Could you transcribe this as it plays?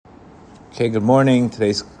Okay, good morning.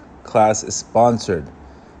 Today's class is sponsored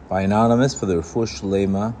by Anonymous for the Refuah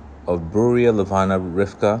Shlema of Bruria Levana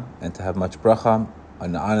Rivka, and to have much bracha.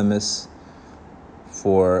 Anonymous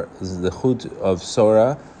for the chut of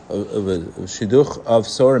Sora, Shidduch of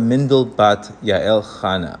Sora Mindel Bat Yael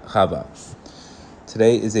Chava.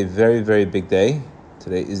 Today is a very, very big day.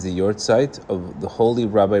 Today is the yortzeit of the holy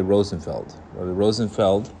Rabbi Rosenfeld. Rabbi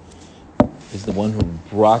Rosenfeld is the one who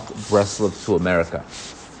brought Breslov to America.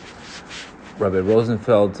 Rabbi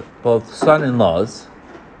Rosenfeld, both son-in-laws,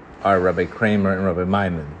 are Rabbi Kramer and Rabbi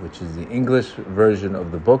Maimon, which is the English version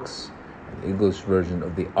of the books, and the English version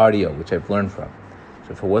of the audio, which I've learned from.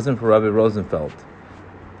 So if it wasn't for Rabbi Rosenfeld,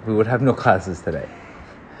 we would have no classes today.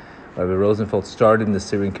 Rabbi Rosenfeld started in the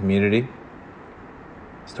Syrian community,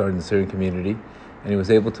 and he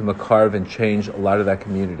was able to makarv and change a lot of that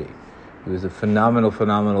community. He was a phenomenal,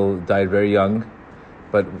 died very young,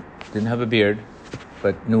 but didn't have a beard,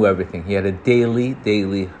 but knew everything. He had a daily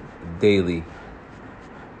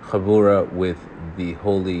chavura with the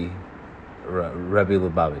holy Rebbe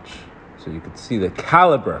Lubavitch. So you could see the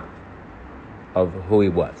caliber of who he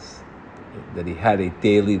was. That he had a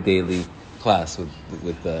daily class with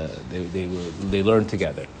they learned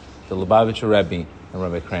together. The Lubavitcher Rebbe and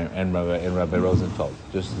Rabbi Kramer and Rabbi Rosenfeld.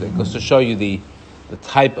 Just it goes to show you the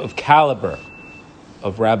type of caliber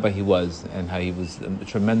of rabbi he was, and how he was a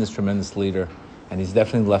tremendous leader. And he's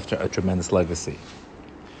definitely left a tremendous legacy.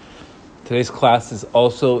 Today's class is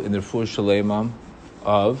also in the Refuah Shlema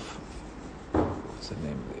of, what's the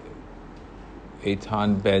name?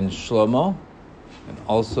 Eitan ben Shlomo. And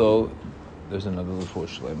also, there's another Refuah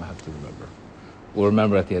Shlema I have to remember. We'll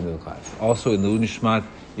remember at the end of the class. Also in Le'ilui Nishmat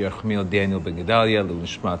Yerachmiel Daniel ben Gedalia, Le'ilui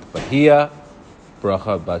Nishmat Bahia,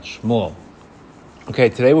 Bracha bat Shmuel. Okay,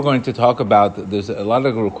 today we're going to talk about, there's a lot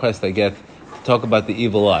of requests I get to talk about the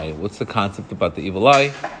evil eye. What's the concept about the evil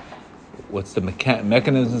eye? What's the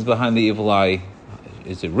mechanisms behind the evil eye?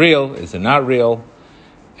 Is it real? Is it not real?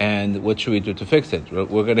 And what should we do to fix it? We're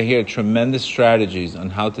going to hear tremendous strategies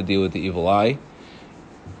on how to deal with the evil eye,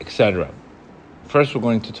 etc. First, we're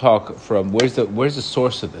going to talk from where's the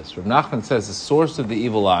source of this. Rav Nachman says the source of the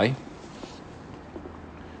evil eye.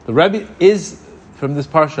 The Rebbe is from this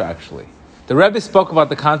parsha actually. The Rebbe spoke about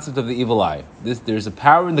the concept of the evil eye. There's a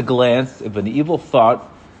power in the glance. If an evil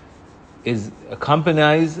thought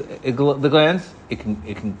accompanies the glance, it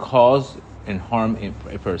can cause and harm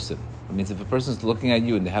a person. It means if a person is looking at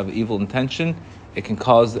you and they have evil intention, it can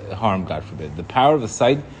cause harm, God forbid. The power of the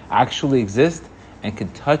sight actually exists and can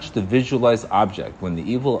touch the visualized object. When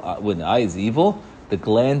the eye is evil, the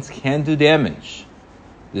glance can do damage.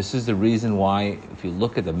 This is the reason why, if you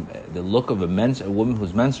look at the look of a woman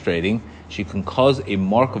who's menstruating, she can cause a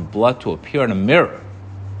mark of blood to appear in a mirror,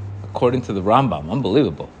 according to the Rambam.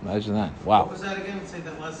 Unbelievable. Imagine that. Wow. What was that again? Say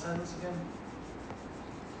that last sentence again.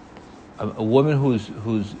 A woman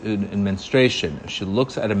who's in menstruation, if she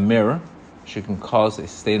looks at a mirror, she can cause a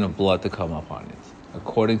stain of blood to come up on it,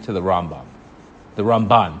 according to the Rambam. The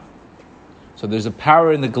Ramban. So there's a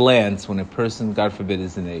power in the glance when a person, God forbid,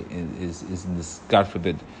 is in this, God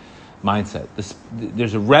forbid, mindset.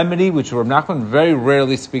 There's a remedy, which Rav Nachman very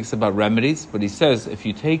rarely speaks about remedies, but he says if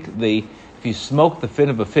you smoke the fin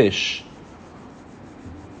of a fish,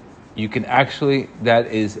 you can actually, that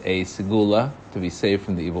is a segula to be saved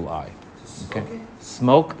from the evil eye. Okay?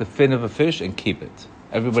 Smoke the fin of a fish and keep it.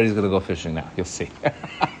 Everybody's going to go fishing now. You'll see.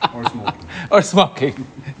 Or smoking.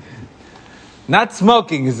 Not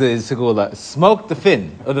smoking is a segula. Smoke the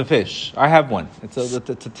fin of the fish. I have one. It's a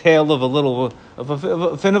tail of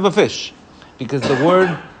a fin of a fish, because the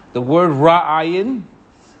word ra'ayin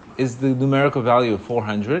is the numerical value of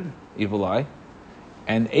 400, evil eye,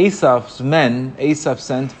 and Esav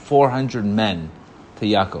sent 400 men to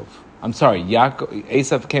Yaakov. I'm sorry,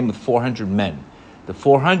 Esav came with 400 men. The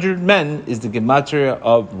 400 men is the gematria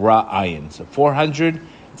of ra'ayin. So 400 is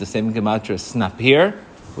the same gematria as snapir,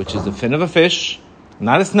 which is the fin of a fish,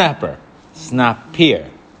 not a snapper. Snapir.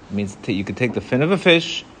 It means you can take the fin of a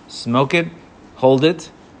fish, smoke it, hold it,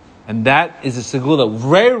 and that is a segula.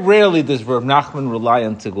 Very rarely does Rav Nachman rely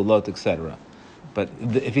on segulot, etc. But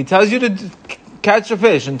if he tells you to catch a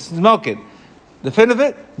fish and smoke it, the fin of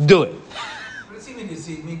it, do it. What does he mean? Does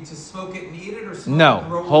he mean to smoke it and eat it, or smoke No, it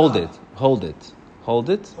and roll hold it it. up? Hold it. Hold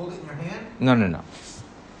it in your hand? No.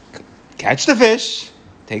 Catch the fish.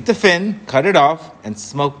 Take the fin, cut it off, and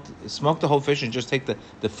smoke the whole fish, and just take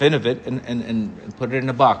the fin of it and put it in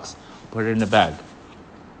a box, put it in a bag.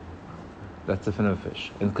 That's the fin of a fish.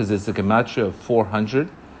 And because it's a gematria of 400,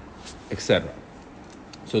 etc.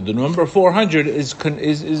 So the number 400 is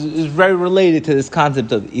very related to this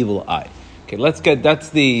concept of evil eye. Okay, that's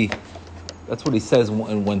That's what he says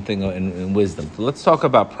in one thing in wisdom. So let's talk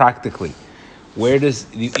about practically. Where does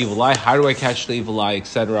the evil eye? How do I catch the evil eye,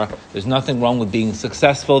 etc.? There's nothing wrong with being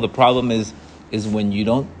successful. The problem is when you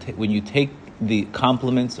don't, when you take the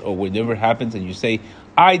compliments or whatever happens and you say,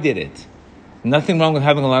 "I did it." Nothing wrong with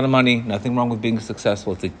having a lot of money. Nothing wrong with being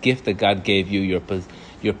successful. It's a gift that God gave you.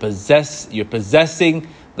 You're possessing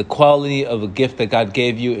the quality of a gift that God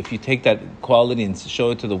gave you. If you take that quality and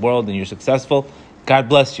show it to the world and you're successful, God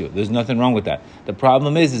bless you. There's nothing wrong with that. The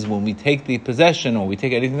problem is when we take the possession or we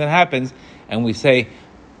take anything that happens and we say,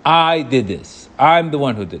 "I did this. I'm the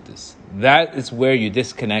one who did this." That is where you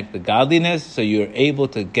disconnect the godliness, so you're able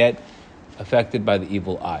to get affected by the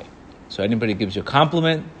evil eye. So anybody gives you a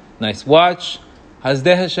compliment, nice watch,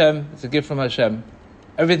 Hazdeh Hashem, it's a gift from Hashem.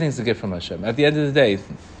 Everything's a gift from Hashem. At the end of the day,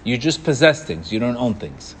 you just possess things. You don't own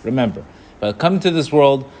things. Remember, but come to this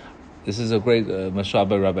world. This is a great mashal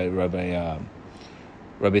by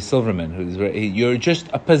Rabbi Silverman. You're just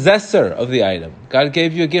a possessor of the item. God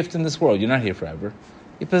gave you a gift in this world. You're not here forever.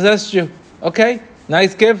 He possessed you. Okay,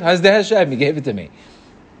 nice gift. Hazdeh Hashem. He gave it to me.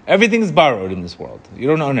 Everything's borrowed in this world. You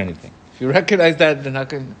don't own anything. If you recognize that, then how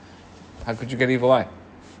could you get evil eye?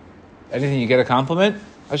 Anything you get a compliment,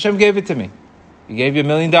 Hashem gave it to me. He gave you $1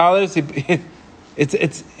 million.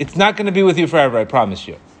 It's not going to be with you forever. I promise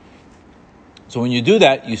you. So when you do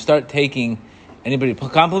that, you start taking anybody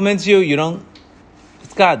compliments you. You don't.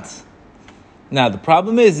 It's God's. Now the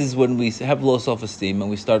problem is when we have low self-esteem and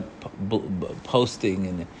we start posting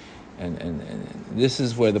and this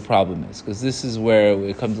is where the problem is, because this is where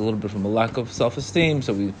it comes a little bit from a lack of self-esteem.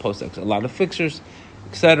 So we post a lot of pictures,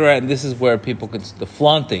 etc. And this is where people the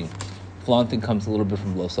flaunting comes a little bit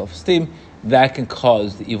from low self-esteem. That can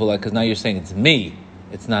cause the evil eye, because now you're saying it's me,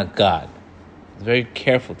 it's not God. It's very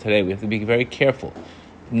careful today. We have to be very careful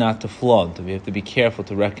not to flaunt. We have to be careful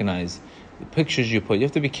to recognize the pictures you put. You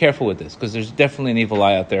have to be careful with this, because there's definitely an evil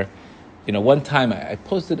eye out there. You know, one time I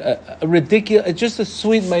posted a ridiculous, just a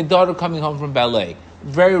sweet, my daughter coming home from ballet.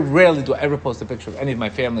 Very rarely do I ever post a picture of any of my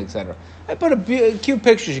family, etc. I put a cute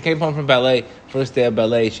picture. She came home from ballet, first day of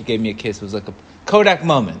ballet. She gave me a kiss. It was like a Kodak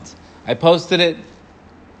moment. I posted it.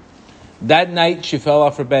 That night, she fell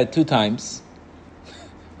off her bed 2 times.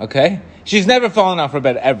 Okay? She's never fallen off her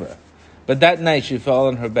bed ever. But that night, she fell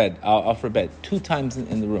off her bed 2 times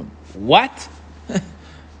in the room. What?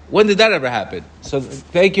 When did that ever happen? So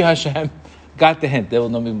thank you, Hashem. Got the hint. They will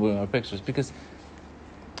not be moving our pictures. Because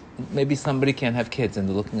maybe somebody can't have kids and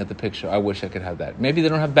they're looking at the picture. I wish I could have that. Maybe they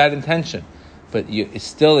don't have bad intention. But it's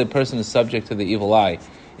still a person is subject to the evil eye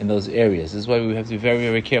in those areas. This is why we have to be very,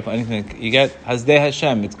 very careful. Anything you get, Hazdeh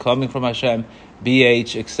Hashem, it's coming from Hashem,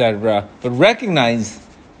 BH, etc. But recognize,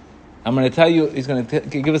 I'm going to tell you, he's going to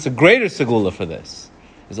give us a greater segula for this.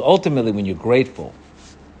 Is ultimately when you're grateful.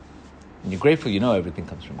 When you're grateful, you know everything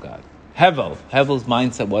comes from God. Hevel's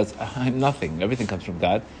mindset was, I'm nothing. Everything comes from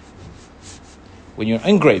God. When you're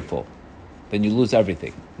ungrateful, then you lose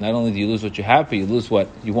everything. Not only do you lose what you have, but you lose what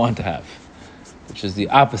you want to have, which is the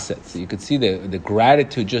opposite. So you could see the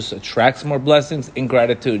gratitude just attracts more blessings.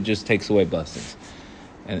 Ingratitude just takes away blessings.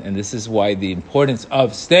 And this is why the importance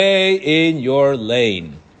of stay in your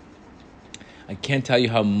lane. I can't tell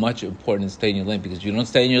you how much important stay in your lane, because if you don't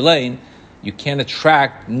stay in your lane, you can't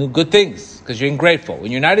attract new good things because you're ingrateful.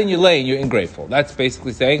 When you're not in your lane, you're ingrateful. That's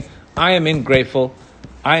basically saying, I am ingrateful.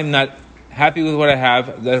 I am not happy with what I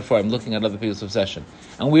have. Therefore, I'm looking at other people's possession.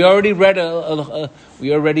 And we already read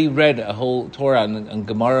a whole Torah on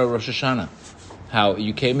Gemara Rosh Hashanah. How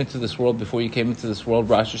you came into this world. Before you came into this world,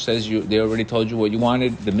 Rashi says they already told you what you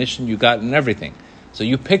wanted, the mission you got, and everything. So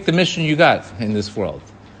you picked the mission you got in this world.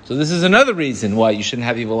 So this is another reason why you shouldn't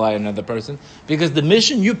have evil eye on another person, because the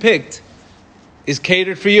mission you picked is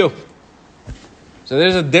catered for you. So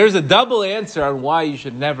there's a double answer on why you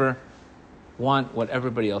should never want what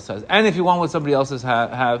everybody else has. And if you want what somebody else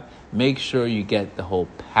have, make sure you get the whole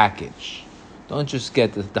package. Don't just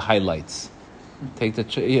get the highlights. Take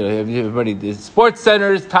everybody, the sports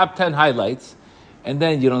centers, top 10 highlights, and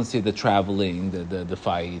then you don't see the traveling, the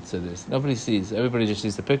fights, or this. Nobody sees. Everybody just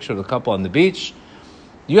sees the picture of the couple on the beach.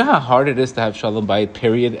 You know how hard it is to have Shalom Bayit,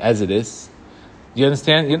 period, as it is? Do you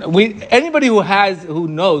understand? Anybody who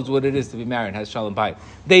knows what it is to be married has Shalom Bayit.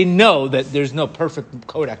 They know that there's no perfect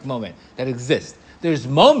Kodak moment that exists. There's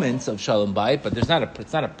moments of Shalom Bayit, but it's not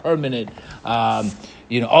a permanent,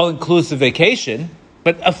 all-inclusive vacation.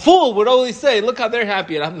 But a fool would always say, "Look how they're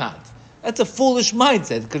happy and I'm not." That's a foolish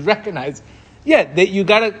mindset. Because recognize, that you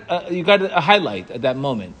got a highlight at that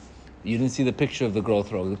moment. You didn't see the picture of the girl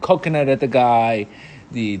throwing the coconut at the guy.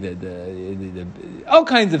 The all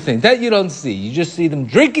kinds of things that you don't see. You just see them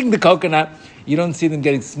drinking the coconut. You don't see them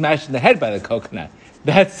getting smashed in the head by the coconut.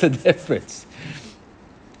 That's the difference.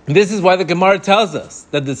 And this is why the Gemara tells us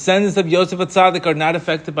that the descendants of Yosef HaTzadik are not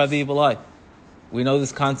affected by the evil eye. We know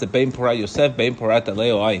this concept, Bein Porat Yosef, Bein Porat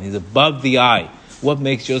Aleo Ayin. He's above the eye. What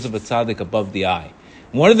makes Yosef HaTzadik above the eye?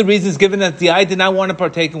 One of the reasons given that the eye did not want to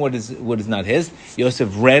partake in what is not his.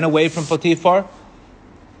 Yosef ran away from Potiphar,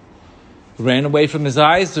 ran away from his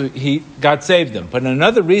eyes, so God saved him. But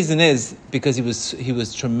another reason is because he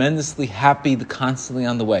was tremendously happy constantly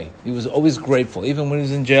on the way. He was always grateful. Even when he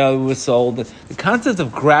was in jail, he was sold. The concept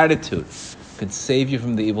of gratitude could save you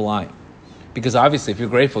from the evil eye. Because obviously, if you're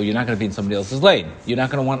grateful, you're not going to be in somebody else's lane. You're not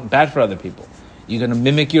going to want bad for other people. You're going to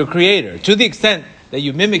mimic your creator. To the extent that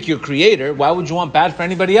you mimic your creator, why would you want bad for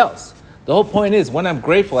anybody else? The whole point is, when I'm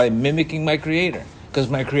grateful, I'm mimicking my creator. Because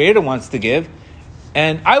my creator wants to give,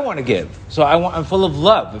 and I want to give. So I'm full of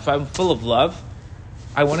love. If I'm full of love,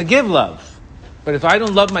 I want to give love. But if I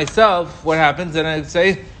don't love myself, what happens? Then I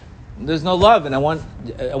say, there's no love, and I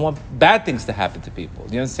want bad things to happen to people.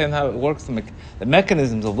 Do you understand how it works? The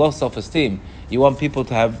mechanisms of low self-esteem. You want people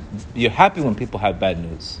to have. You're happy when people have bad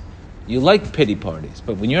news. You like pity parties,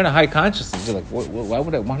 but when you're in a high consciousness, you're like, why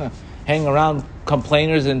would I want to hang around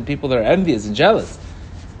complainers and people that are envious and jealous?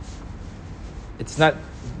 It's not.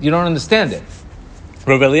 You don't understand it.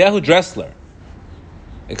 Rav Eliyahu Dressler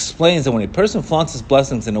explains that when a person flaunts his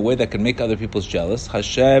blessings in a way that can make other people jealous,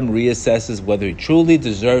 Hashem reassesses whether he truly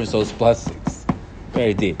deserves those blessings.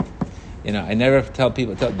 Very deep. I never tell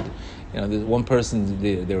people. There's one person,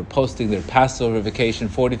 they were posting their Passover vacation,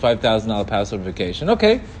 $45,000 Passover vacation.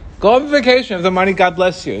 Okay, go on vacation. Have the money, God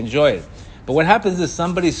bless you. Enjoy it. But what happens is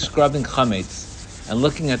somebody's scrubbing chametz and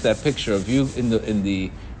looking at that picture of you in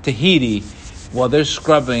the Tahiti while they're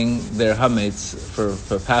scrubbing their chametz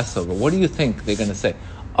for Passover. What do you think they're going to say?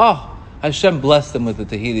 Oh, Hashem blessed them with the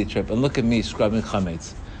Tahiti trip, and look at me scrubbing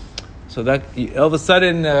chametz. So that all of a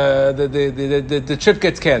sudden the trip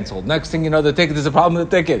gets canceled. Next thing you know, there's a problem with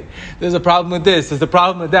the ticket. There's a problem with this. There's a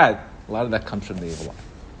problem with that. A lot of that comes from the evil eye.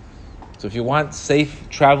 So if you want safe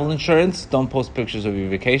travel insurance, don't post pictures of your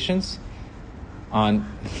vacations on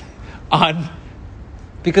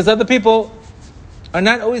because other people are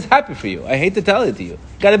not always happy for you. I hate to tell it to you.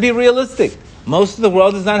 Got to be realistic. Most of the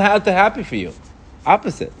world is not happy for you.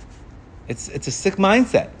 Opposite. It's a sick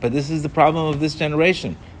mindset. But this is the problem of this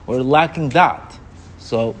generation. We're lacking dot.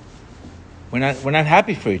 So we're not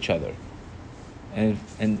happy for each other. And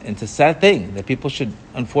it's a sad thing that people should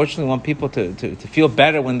unfortunately want people to feel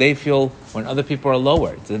better when other people are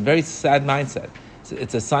lower. It's a very sad mindset.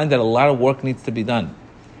 It's a sign that a lot of work needs to be done.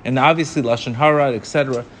 And obviously Lashon Hara,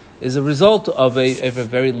 etc., is a result of a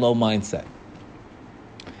very low mindset.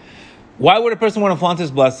 Why would a person want to flaunt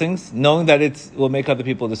his blessings, knowing that it will make other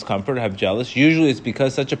people discomfort or have jealous? Usually it's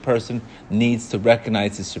because such a person needs to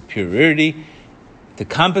recognize his superiority to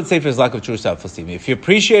compensate for his lack of true self-esteem. If he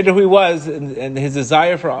appreciated who he was and his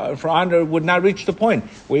desire for honor would not reach the point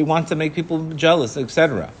where he wants to make people jealous,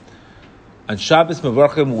 etc. On Shabbos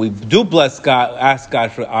Mevorchim, we do bless God, ask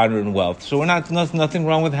God for honor and wealth. So nothing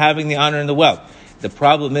wrong with having the honor and the wealth. The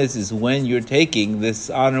problem is when you're taking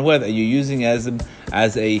this honor and wealth and you're using it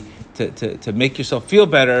to make yourself feel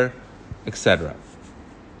better, etc.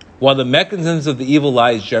 While the mechanisms of the evil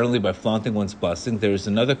lie is generally by flaunting one's blessing, there is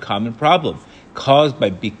another common problem caused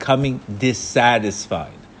by becoming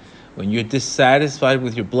dissatisfied. When you're dissatisfied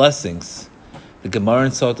with your blessings, the Gemara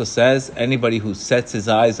in Sota says, anybody who sets his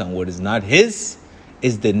eyes on what is not his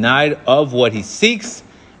is denied of what he seeks,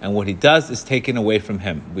 and what he does is taken away from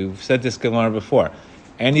him. We've said this Gemara before.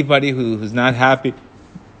 Anybody who's not happy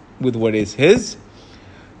with what is his,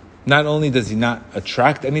 not only does he not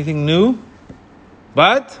attract anything new,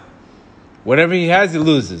 but whatever he has, he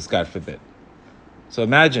loses, God forbid. So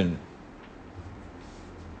imagine,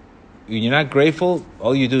 when you're not grateful,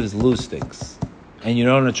 all you do is lose things. And you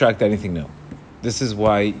don't attract anything new. This is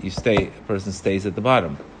why a person stays at the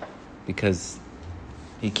bottom. Because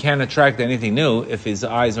he can't attract anything new if his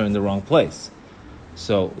eyes are in the wrong place.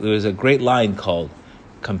 So there's a great line called,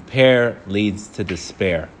 compare leads to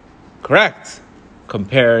despair. Correct.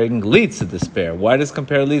 Comparing leads to despair. Why does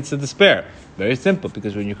compare leads to despair? Very simple,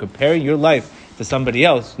 because when you're comparing your life to somebody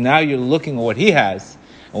else, now you're looking at what he has.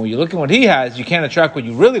 And when you're looking at what he has, you can't attract what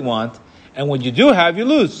you really want. And when you do have, you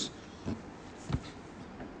lose.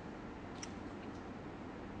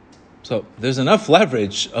 So there's enough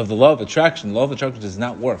leverage of the law of attraction. The law of attraction does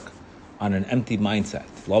not work on an empty mindset.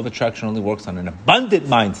 The law of attraction only works on an abundant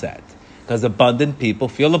mindset. Because abundant people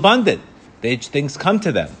feel abundant. Things come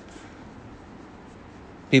to them.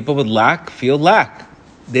 People with lack feel lack.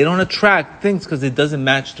 They don't attract things because it doesn't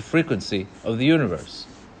match the frequency of the universe.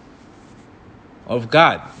 Of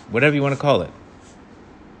God. Whatever you want to call it.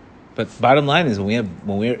 But bottom line is when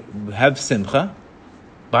we have simcha,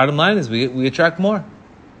 bottom line is we attract more.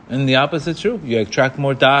 And the opposite is true. You attract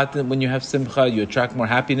more da'at when you have simcha. You attract more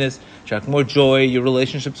happiness, attract more joy. Your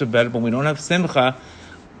relationships are better. But when we don't have simcha,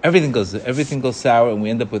 everything goes sour, and we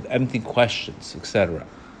end up with empty questions, etc.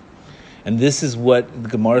 And this is what the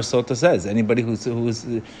Gemara Sota says. Anybody who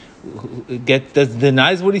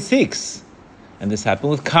denies what he seeks, and this happened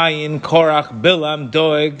with Cain, Korach, Bilam,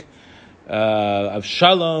 Doeg,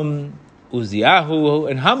 Avshalom, Uziyahu,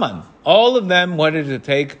 and Haman. All of them wanted to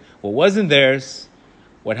take what wasn't theirs.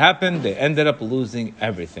 What happened? They ended up losing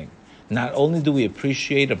everything. Not only do we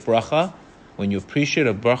appreciate a bracha, when you appreciate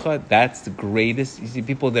a bracha, that's the greatest. You see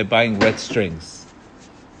people, they're buying red strings.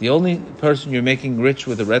 The only person you're making rich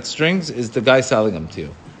with the red strings is the guy selling them to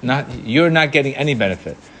you. You're not getting any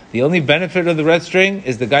benefit. The only benefit of the red string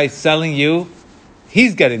is the guy selling you.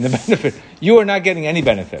 He's getting the benefit. You are not getting any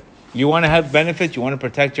benefit. You want to have benefit, you want to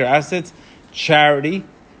protect your assets, charity,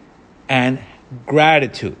 and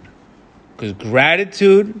gratitude. Because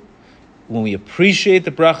gratitude, when we appreciate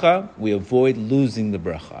the bracha, we avoid losing the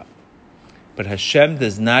bracha. But Hashem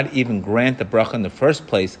does not even grant the bracha in the first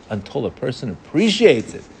place until the person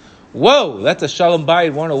appreciates it. Whoa, that's a Shalom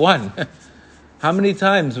Bayit 101. How many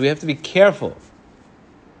times we have to be careful?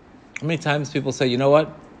 How many times people say, you know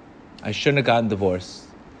what? I shouldn't have gotten divorced.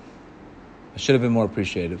 I should have been more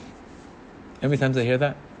appreciative. How many times I hear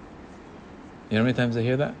that? You know how many times I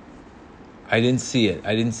hear that? I didn't see it.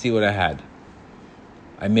 I didn't see what I had.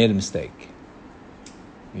 I made a mistake.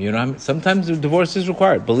 You know, sometimes the divorce is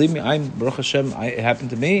required. Believe me, Baruch Hashem, it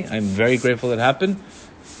happened to me. I'm very grateful it happened.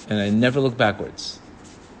 And I never look backwards.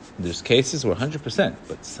 There's cases where 100%.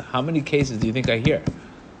 But how many cases do you think I hear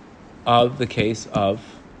of the case of,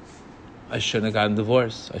 I shouldn't have gotten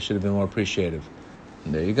divorced. I should have been more appreciative.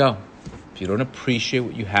 And there you go. If you don't appreciate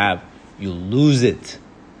what you have, you lose it.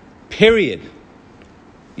 Period.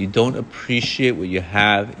 You don't appreciate what you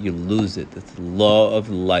have, you lose it. That's the law of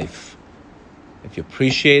life. If you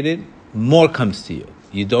appreciate it, more comes to you.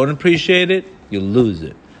 You don't appreciate it, you lose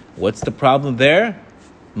it. What's the problem there?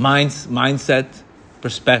 Mindset,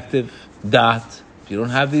 perspective, dot. If you don't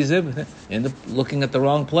have these, you end up looking at the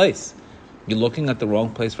wrong place. You're looking at the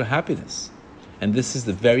wrong place for happiness. And this is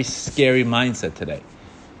the very scary mindset today.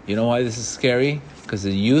 You know why this is scary? Because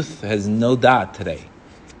the youth has no dot today.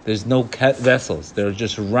 There's no vessels. They're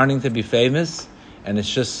just running to be famous, and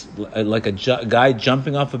it's just like a guy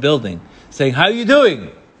jumping off a building, saying, "How you doing?"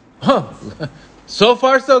 Huh. So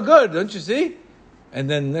far, so good, don't you see? And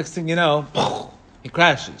then next thing you know, he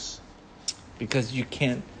crashes. Because you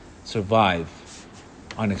can't survive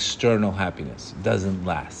on external happiness. It doesn't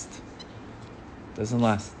last.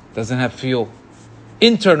 Doesn't have fuel.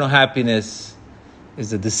 Internal happiness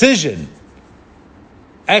is a decision.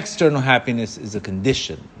 External happiness is a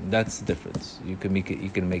condition. That's the difference. You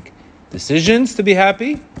can make decisions to be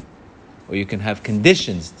happy, or you can have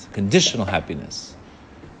conditional happiness.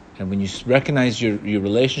 And when you recognize your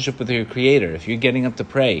relationship with your Creator, if you're getting up to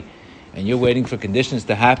pray and you're waiting for conditions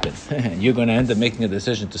to happen, you're going to end up making a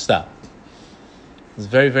decision to stop. It's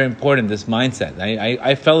very, very important, this mindset.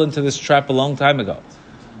 I fell into this trap a long time ago.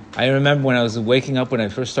 I remember when I was waking up, when I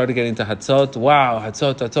first started getting into Hatzot, wow,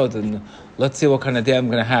 Hatzot, and let's see what kind of day I'm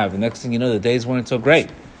going to have. The next thing you know, the days weren't so great.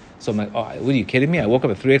 So I'm like, oh, what are you kidding me? I woke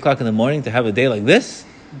up at 3 o'clock in the morning to have a day like this?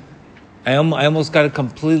 I almost got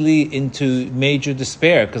completely into major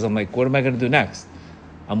despair, because I'm like, what am I going to do next?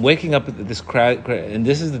 I'm waking up at this crowd, and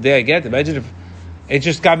this is the day I get. Imagine if it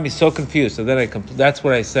just got me so confused. So then that's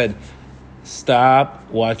what I said,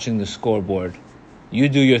 stop watching the scoreboard. You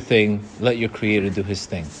do your thing, let your Creator do His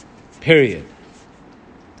thing. Period.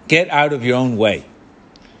 Get out of your own way.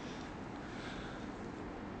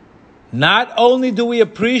 Not only do we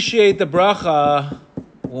appreciate the bracha,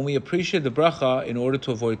 when we appreciate the bracha in order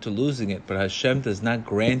to avoid to losing it, but Hashem does not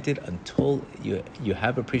grant it until you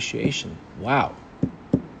have appreciation. Wow.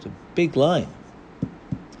 It's a big line.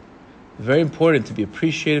 Very important to be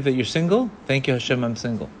appreciative that you're single. Thank you, Hashem, I'm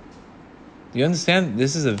single. You understand?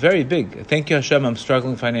 This is a very big. Thank you, Hashem, I'm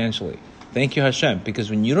struggling financially. Thank you, Hashem. Because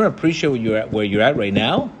when you don't appreciate where you're at right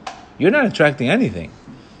now, you're not attracting anything.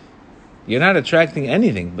 You're not attracting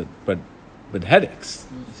anything but headaches.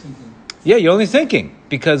 Yeah, you're only thinking.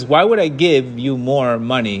 Because why would I give you more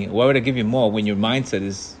money? Why would I give you more when your mindset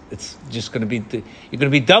is, it's just going to be, you're going to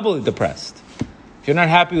be doubly depressed. If you're not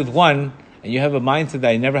happy with one, and you have a mindset that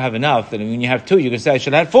I never have enough, then when you have two, you're going to say, I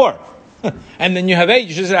should have had 4. And then you have 8,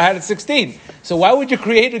 you should have had it 16. So why would your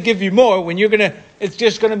Creator give you more when it's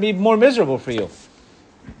just going to be more miserable for you?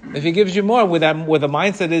 If He gives you more with a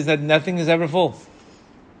mindset is that nothing is ever full.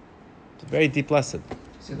 It's a very deep lesson.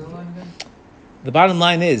 Say the line again. The bottom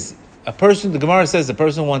line is, a person, the Gemara says the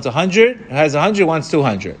person wants 100, has 100, wants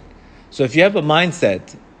 200. So if you have a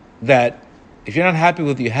mindset that if you're not happy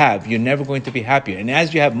with what you have, you're never going to be happier. And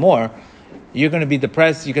as you have more, you're going to be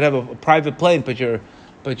depressed. You could have a private plane, but your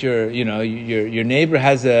neighbor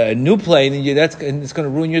has a new plane, and it's going to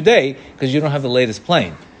ruin your day because you don't have the latest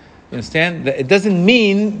plane. You understand? It doesn't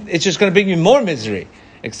mean it's just going to bring you more misery,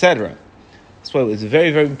 etc. That's why it's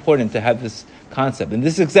very, very important to have this concept. And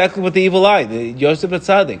this is exactly what the evil eye, the Yosef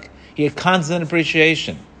HaTzadik, he had constant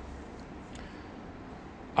appreciation.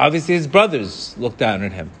 Obviously, his brothers looked down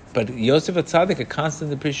at him, but Yosef HaTzadik had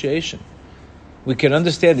constant appreciation. We can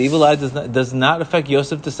understand the evil eye does not affect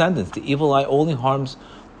Yosef's descendants. The evil eye only harms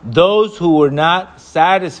those who were not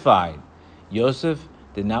satisfied. Yosef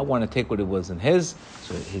did not want to take what it wasn't his,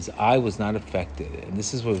 so his eye was not affected. And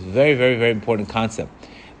this is a very, very, very important concept.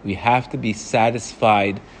 We have to be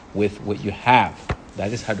satisfied with what you have.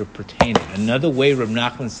 That is how to pertain it. Another way Reb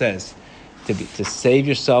Nachman says to save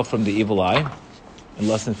yourself from the evil eye, in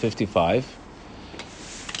lesson 55,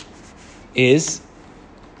 is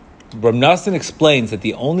Reb Nachman explains that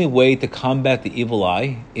the only way to combat the evil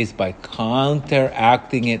eye is by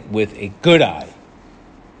counteracting it with a good eye.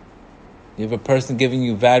 You have a person giving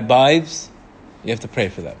you bad vibes, you have to pray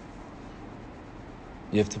for them.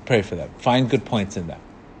 You have to pray for them. Find good points in them.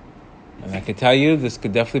 And I can tell you, this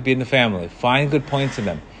could definitely be in the family. Find good points in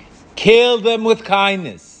them. Kill them with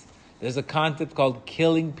kindness. There's a concept called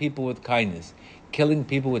killing people with kindness. Killing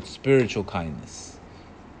people with spiritual kindness.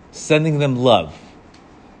 Sending them love.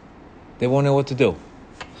 They won't know what to do.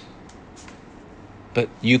 But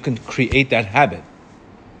you can create that habit.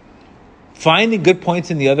 Finding good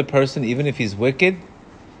points in the other person, even if he's wicked,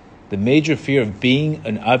 the major fear of being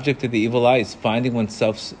an object of the evil eye is finding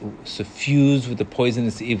oneself suffused with the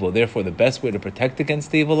poisonous evil. Therefore, the best way to protect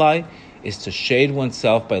against the evil eye is to shade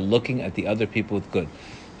oneself by looking at the other people with good.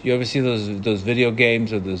 You ever see those video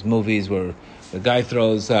games or those movies where the guy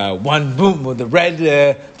throws one boom with the red,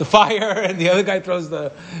 the fire, and the other guy throws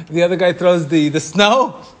the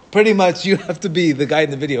snow? Pretty much, you have to be the guy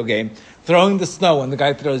in the video game throwing the snow, and the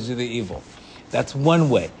guy throws you the evil. That's one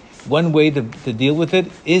way. One way to deal with it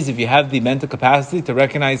is if you have the mental capacity to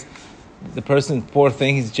recognize the person, poor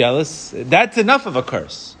thing, he's jealous. That's enough of a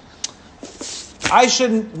curse. I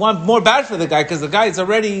shouldn't want more bad for the guy because the guy is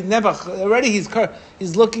already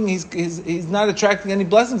he's looking, he's not attracting any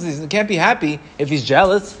blessings. He can't be happy if he's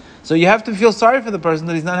jealous. So you have to feel sorry for the person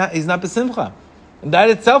that he's not besimcha. And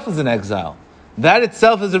that itself is an exile. That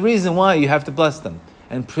itself is a reason why you have to bless them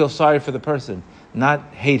and feel sorry for the person, not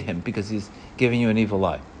hate him because he's giving you an evil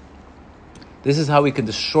eye. This is how we can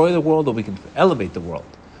destroy the world, or we can elevate the world.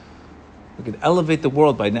 We can elevate the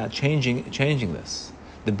world by not changing this.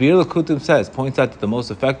 The Bir Lakutim points out that the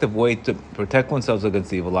most effective way to protect oneself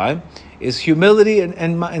against the evil eye is humility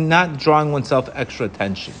and not drawing oneself extra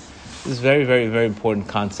attention. This is a very, very, very important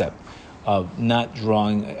concept of not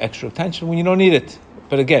drawing extra attention when you don't need it.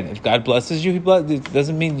 But again, if God blesses you, it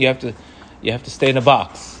doesn't mean you have to stay in a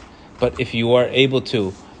box. But if you are able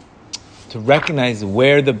to recognize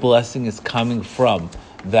where the blessing is coming from,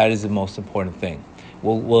 that is the most important thing.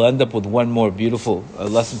 We'll end up with one more beautiful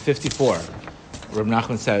lesson 54. Reb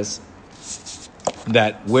Nachman says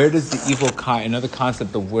that where does the evil another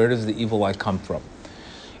concept of where does the evil eye come from?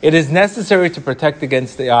 It is necessary to protect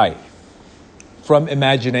against the eye from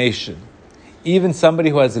imagination. Even somebody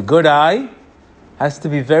who has a good eye has to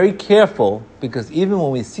be very careful, because even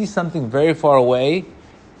when we see something very far away,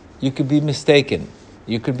 you could be mistaken.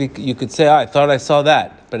 You could say, I thought I saw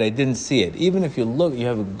that, but I didn't see it. Even if you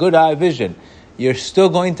have a good eye vision, you're still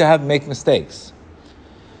going to make mistakes.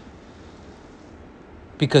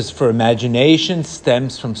 Because for imagination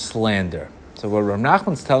stems from slander. So what Rav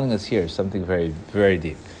Nachman's telling us here is something very, very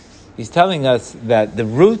deep. He's telling us that the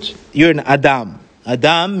root, you're an Adam.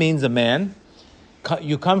 Adam means a man.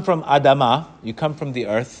 You come from Adama, you come from the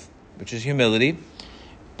earth, which is humility.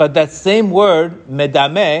 But that same word,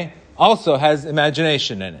 medame, also has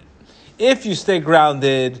imagination in it. If you stay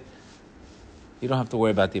grounded, you don't have to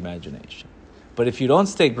worry about the imagination. But if you don't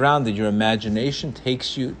stay grounded, your imagination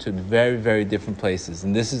takes you to very, very different places.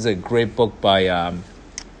 And this is a great book by,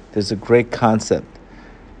 there's a great concept.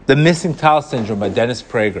 The Missing Tile Syndrome by Dennis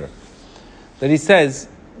Prager. That he says,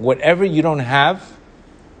 whatever you don't have,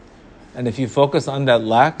 and if you focus on that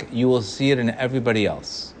lack, you will see it in everybody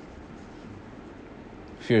else.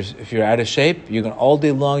 If you're out of shape, all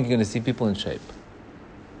day long, you're going to see people in shape.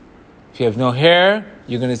 If you have no hair,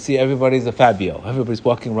 you're going to see everybody's a Fabio. Everybody's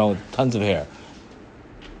walking around with tons of hair.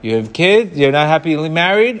 You have kids, you're not happily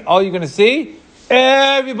married, all you're going to see,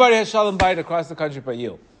 everybody has Shalom Bayit across the country but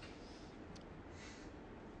you.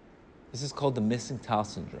 This is called the missing towel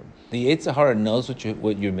syndrome. The Yetzer Hara knows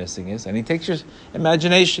what you're missing is, and he takes your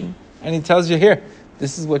imagination and he tells you, here,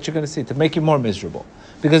 this is what you're going to see, to make you more miserable.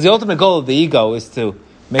 Because the ultimate goal of the ego is to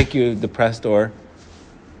make you depressed or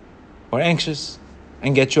anxious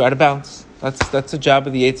and get you out of bounds. That's the job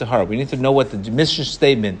of the Yetzer Hara. We need to know what the mission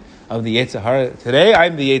statement of the Yetzer Hara. Today,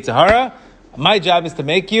 I'm the Yetzer Hara. My job is to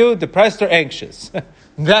make you depressed or anxious.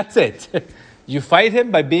 That's it. You fight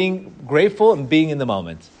him by being grateful and being in the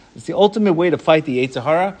moment. It's the ultimate way to fight the Yetzer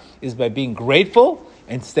Hara is by being grateful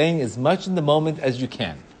and staying as much in the moment as you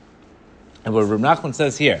can. And what Rav Nachman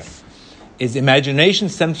says here is imagination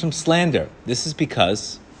stems from slander. This is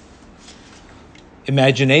because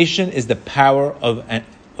imagination is the power of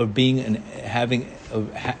having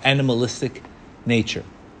animalistic nature.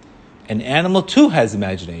 An animal too has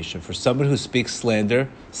imagination. For someone who speaks slander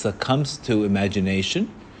succumbs to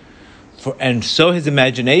imagination. And so his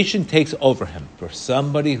imagination takes over him. For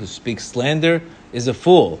somebody who speaks slander is a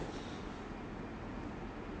fool.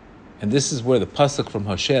 And this is where the pasuk from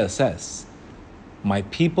Hosea says, my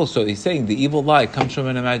people, so he's saying the evil lie comes from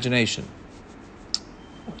an imagination.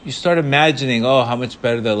 You start imagining, how much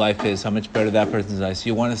better their life is, how much better that person's life. So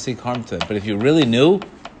you want to seek harm to them. But if you really knew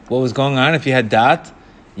what was going on, if you had dat,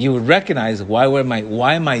 you would recognize, why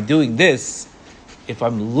am I doing this? If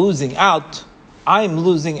I'm losing out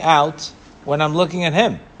when I'm looking at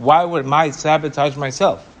him. Why would I sabotage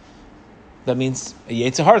myself? That means a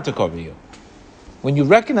Yetzer Hara took over you. When you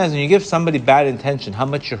recognize, when you give somebody bad intention, how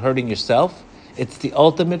much you're hurting yourself, it's the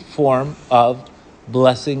ultimate form of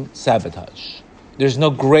blessing sabotage. There's no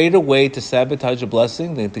greater way to sabotage a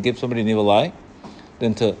blessing than to give somebody an evil eye,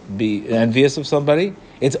 than to be envious of somebody.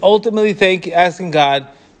 It's ultimately asking God,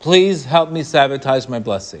 please help me sabotage my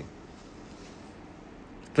blessing.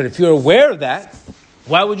 But if you're aware of that,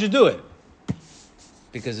 why would you do it?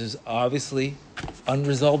 Because there's obviously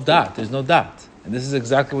unresolved dot. There's no dot. And this is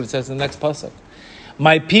exactly what it says in the next pasuk.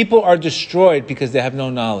 My people are destroyed because they have no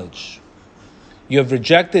knowledge. You have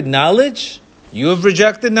rejected knowledge. You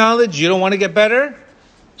don't want to get better.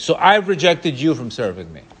 So I've rejected you from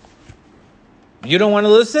serving me. You don't want to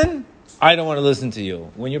listen? I don't want to listen to you.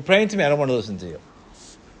 When you're praying to me, I don't want to listen to you.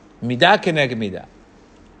 Midah keneged midah.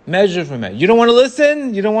 Measure for measure. You don't want to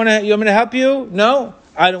listen? You want me to help you? No,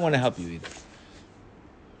 I don't want to help you either.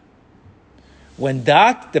 When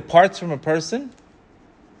dat departs from a person,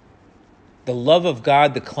 the love of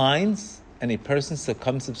God declines and a person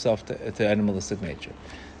succumbs himself to animalistic nature.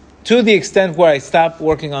 To the extent where I stop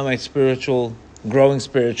working on my growing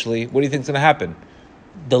spiritually, what do you think is going to happen?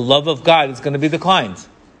 The love of God is going to be declined.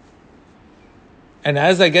 And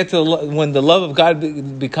as I get to when the love of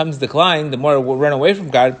God becomes declined, the more I run away from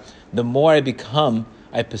God, the more I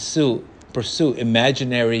pursue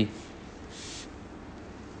imaginary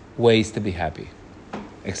ways to be happy,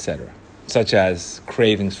 etc. Such as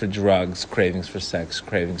cravings for drugs, cravings for sex,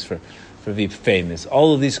 cravings for being famous.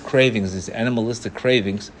 All of these cravings, these animalistic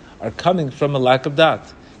cravings, are coming from a lack of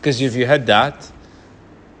dat. Because if you had dat,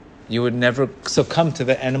 you would never succumb to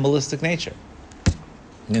the animalistic nature.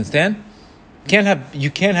 You understand?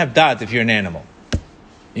 You can't have dat if you're an animal.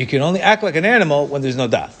 You can only act like an animal when there's no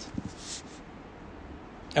dat.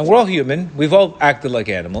 And we're all human. We've all acted like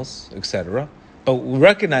animals, etc. But we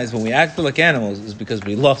recognize when we acted like animals is because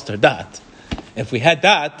we lost our dat. If we had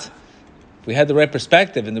dat, if we had the right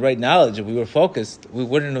perspective and the right knowledge, if we were focused, we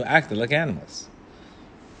wouldn't have acted like animals.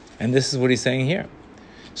 And this is what he's saying here.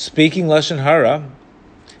 Speaking Lashon Hara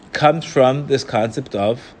comes from this concept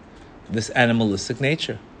of this animalistic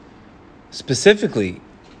nature. Specifically,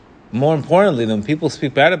 more importantly, when people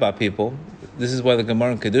speak bad about people, this is why the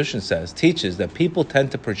Gemara in Kedushin teaches that people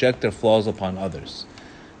tend to project their flaws upon others.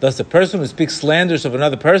 Thus, the person who speaks slanders of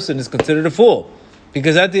another person is considered a fool,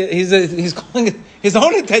 because he's calling his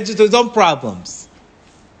own attention to his own problems.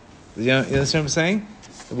 You understand what I'm saying?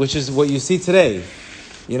 Which is what you see today.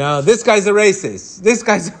 This guy's a racist. This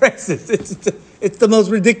guy's a racist. It's the most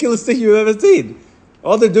ridiculous thing you've ever seen.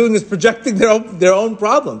 All they're doing is projecting their own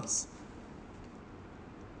problems.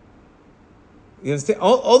 You understand?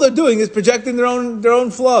 All they're doing is projecting their own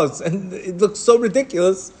flaws, and it looks so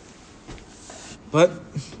ridiculous. But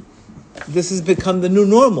this has become the new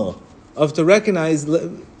normal of to recognize,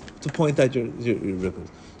 to point out your ripples.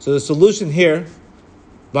 So the solution here,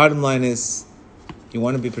 bottom line is, you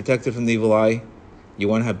want to be protected from the evil eye. You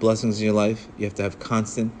want to have blessings in your life. You have to have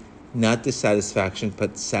constant, not dissatisfaction,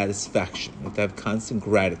 but satisfaction. You have to have constant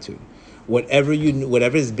gratitude. Whatever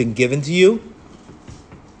has been given to you,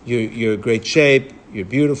 you're in great shape, you're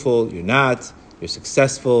beautiful, you're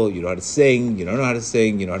successful, you know how to sing, you don't know how to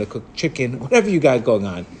sing, you know how to cook chicken, whatever you got going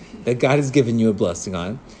on, that God has given you a blessing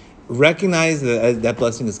on. recognize that that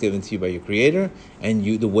blessing is given to you by your Creator, and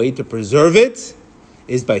the way to preserve it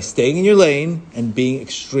is by staying in your lane and being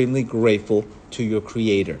extremely grateful to your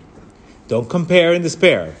Creator. Don't compare and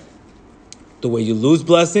despair. The way you lose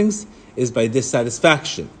blessings is by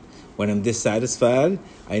dissatisfaction. When I'm dissatisfied,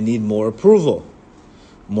 I need more approval.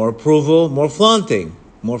 More flaunting.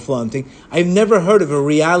 I've never heard of a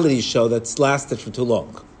reality show that's lasted for too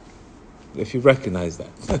long. If you recognize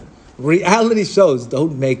that. Reality shows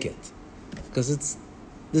don't make it. Because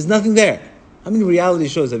there's nothing there. How many reality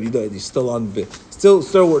shows have you done? You're still on, still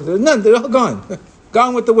there's none, they're all gone.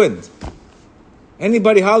 Gone with the wind.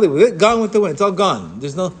 Anybody Hollywood, gone with the wind, it's all gone.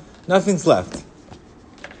 There's nothing's left.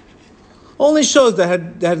 Only shows that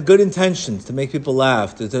had good intentions to make people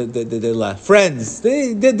laugh, they laugh. Friends,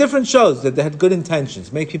 they did different shows that had good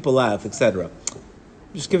intentions, make people laugh, etc.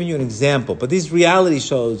 I'm just giving you an example. But these reality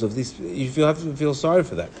shows of these, you have to feel sorry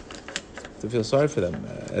for them. To feel sorry for them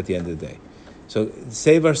at the end of the day. So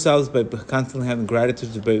save ourselves by constantly having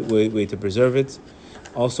gratitude to way to preserve it.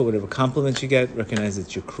 Also, whatever compliments you get, recognize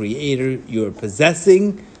it's your Creator you're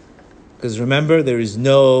possessing. Because remember, there is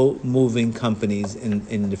no moving companies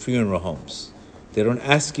in the funeral homes. They don't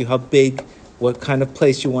ask you how big, what kind of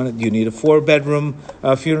place you want it. Do you need a 4-bedroom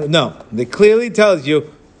funeral? No. They clearly tells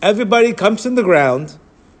you, everybody comes from the ground,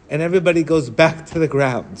 and everybody goes back to the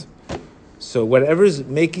ground. So whatever's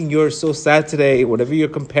making you so sad today, whatever you're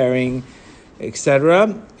comparing,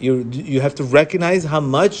 etc., you have to recognize how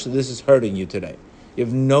much this is hurting you today. You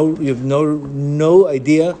have no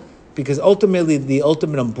idea. Because ultimately, the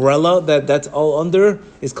ultimate umbrella that's all under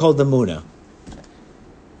is called the Emunah.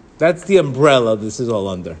 That's the umbrella this is all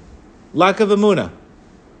under. Lack of Emunah.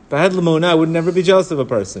 If I had Emunah, I would never be jealous of a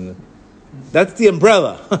person. That's the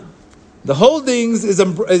umbrella. The holdings is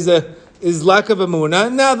lack of Emunah.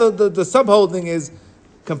 Now the sub-holding is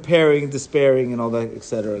comparing, despairing, and all that,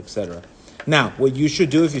 etc., etc. Now, what you should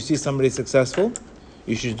do if you see somebody successful,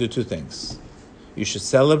 you should do 2 things. You should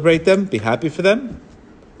celebrate them, be happy for them,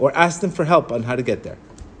 or ask them for help on how to get there.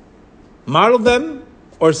 Model them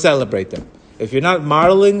or celebrate them. If you're not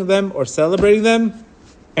modeling them or celebrating them,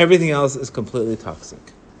 everything else is completely toxic.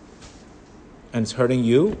 And it's hurting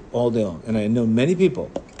you all day long. And I know many people,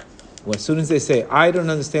 as soon as they say, I don't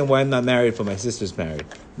understand why I'm not married, but my sister's married.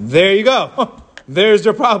 There you go. There's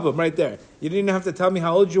your problem right there. You didn't even have to tell me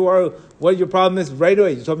how old you are, what your problem is right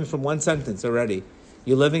away. You told me from one sentence already.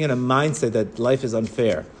 You're living in a mindset that life is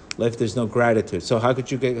unfair. Life, there's no gratitude. So how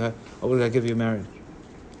could you would I give you marriage?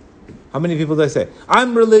 How many people do I say,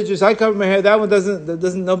 I'm religious, I cover my hair, that one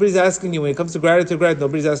doesn't, nobody's asking you, when it comes to gratitude,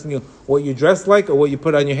 nobody's asking you what you dress like or what you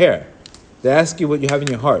put on your hair. They ask you what you have in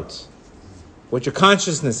your heart, what your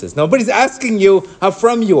consciousness is. Nobody's asking you how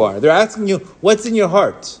from you are. They're asking you what's in your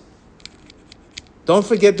heart. Don't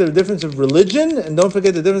forget the difference of religion, and don't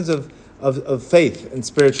forget the difference of faith and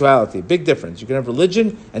spirituality. Big difference. You can have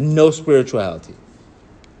religion and no spirituality.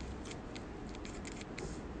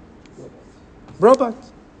 Robot.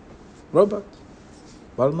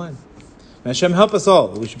 Bottom line. May Hashem help us all.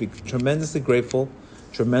 We should be tremendously grateful,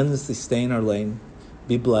 tremendously stay in our lane,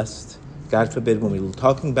 be blessed. God forbid, when we're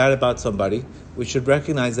talking bad about somebody, we should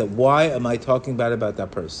recognize that why am I talking bad about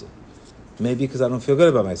that person? Maybe because I don't feel good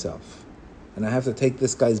about myself. And I have to take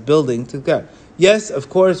this guy's building to God. Yes, of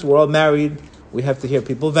course, we're all married. We have to hear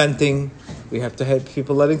people venting. We have to hear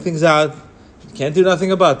people letting things out. You can't do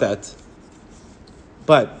nothing about that.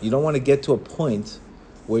 But you don't want to get to a point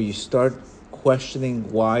where you start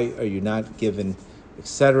questioning why are you not given,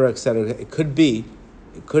 etc., etc. It could be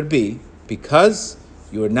because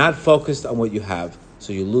you are not focused on what you have,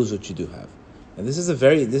 so you lose what you do have. And this is a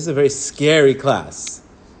very scary class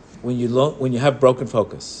when you have broken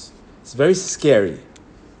focus. It's very scary.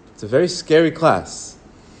 It's a very scary class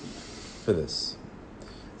for this.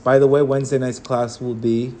 By the way, Wednesday night's class will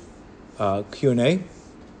be Q&A.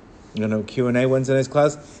 Q&A Wednesday night's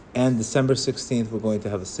class. And December 16th, we're going to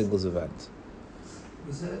have a singles event.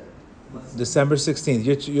 Was that? December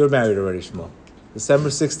 16th. You're married already, Shmuel. December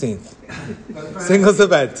 16th. Singles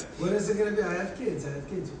event. When is it going to be? I have kids.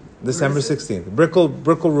 December 16th.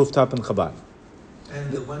 Brickell Rooftop in Chabad.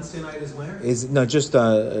 And the Wednesday night is where? Just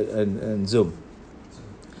on Zoom.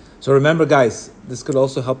 So remember, guys, this could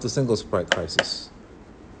also help the singles crisis.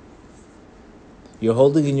 You're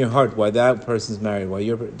holding in your heart why that person's married. Why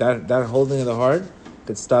that holding in the heart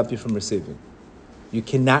could stop you from receiving. You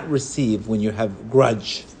cannot receive when you have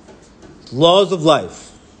grudge. Laws of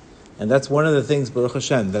life. And that's one of the things, Baruch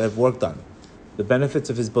Hashem, that I've worked on. The benefits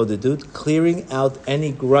of his bodedut, clearing out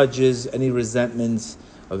any grudges, any resentments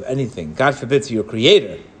of anything. God forbid to your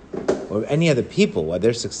creator or any other people, while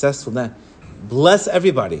they're successful now. Bless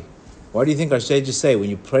everybody. Why do you think our sages say when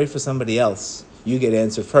you pray for somebody else, you get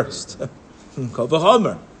answered first? Kol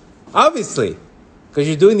v'chomer. Obviously, because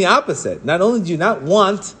you're doing the opposite. Not only do you not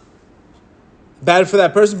want bad for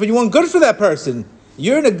that person, but you want good for that person.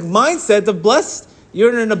 You're in a mindset of blessed. You're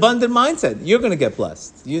in an abundant mindset. You're going to get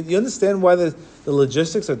blessed. You understand why the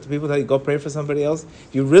logistics of the people tell you go pray for somebody else?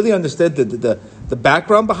 If you really understood the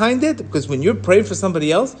background behind it, because when you're praying for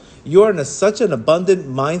somebody else, you're in such an abundant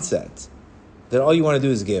mindset that all you want to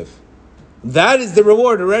do is give. That is the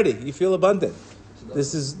reward already. You feel abundant.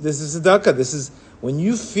 This is tzedakah. This is when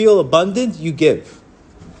you feel abundant, you give.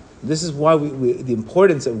 This is why the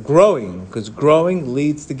importance of growing, because growing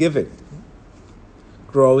leads to giving.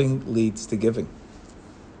 Growing leads to giving.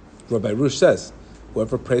 Rabbi Rush says,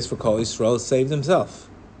 whoever prays for Kol Yisrael saved himself.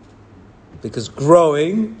 Because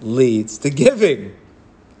growing leads to giving.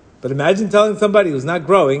 But imagine telling somebody who's not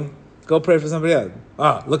growing, go pray for somebody else.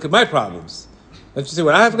 Look at my problems. Don't you see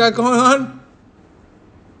what I've got going on?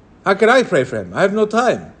 How can I pray for him? I have no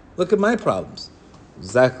time. Look at my problems.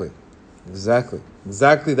 Exactly.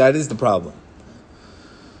 That is the problem.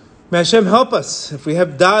 May Hashem help us. If we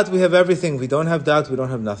have da'at, we have everything. If we don't have da'at, we don't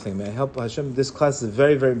have nothing. May help Hashem. This class is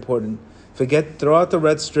very, very important. Throw out the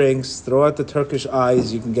red strings, throw out the Turkish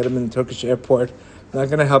eyes. You can get them in the Turkish airport. Not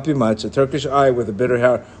going to help you much. A Turkish eye with a bitter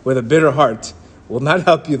heart will not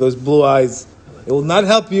help you. Those blue eyes, it will not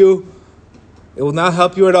help you. It will not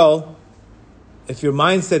help you at all if your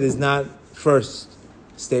mindset is not first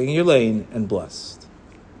staying in your lane and blessed.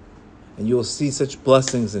 And you will see such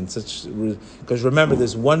blessings and such... Because remember,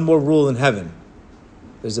 there's one more rule in heaven.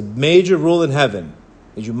 There's a major rule in heaven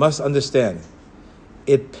that you must understand.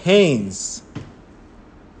 It pains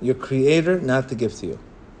your Creator not to give to you.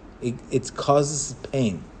 It causes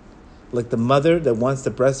pain. Like the mother that wants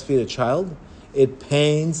to breastfeed a child, it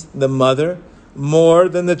pains the mother more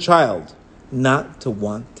than the child not to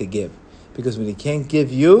want to give. Because when he can't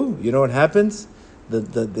give you, you know what happens?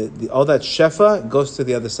 All that shefa goes to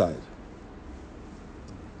the other side.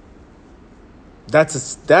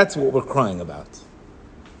 That's what we're crying about.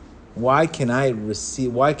 Why can I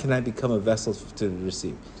receive? Why can I become a vessel to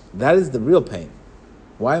receive? That is the real pain.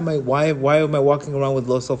 Why am I walking around with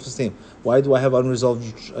low self-esteem? Why do I have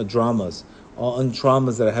unresolved dramas,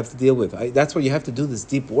 traumas that I have to deal with? That's why you have to do this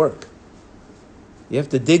deep work. You have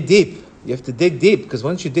to dig deep. Because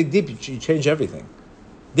once you dig deep, you change everything.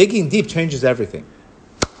 Digging deep changes everything.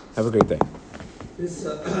 Have a great day.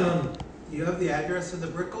 You have the address of the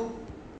Brickell?